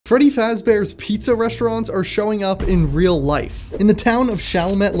Freddy Fazbear's Pizza restaurants are showing up in real life. In the town of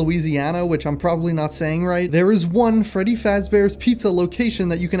Chalmette, Louisiana, which I'm probably not saying right, there is one Freddy Fazbear's Pizza location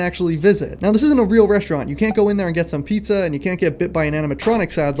that you can actually visit. Now, this isn't a real restaurant. You can't go in there and get some pizza, and you can't get bit by an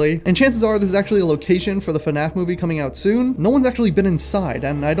animatronic, sadly. And chances are this is actually a location for the FNAF movie coming out soon. No one's actually been inside,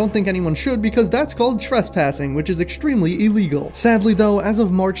 and I don't think anyone should because that's called trespassing, which is extremely illegal. Sadly though, as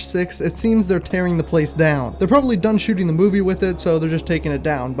of March 6th, it seems they're tearing the place down. They're probably done shooting the movie with it, so they're just taking it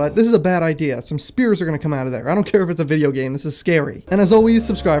down. But this is a bad idea. Some spears are gonna come out of there. I don't care if it's a video game, this is scary. And as always,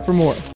 subscribe for more.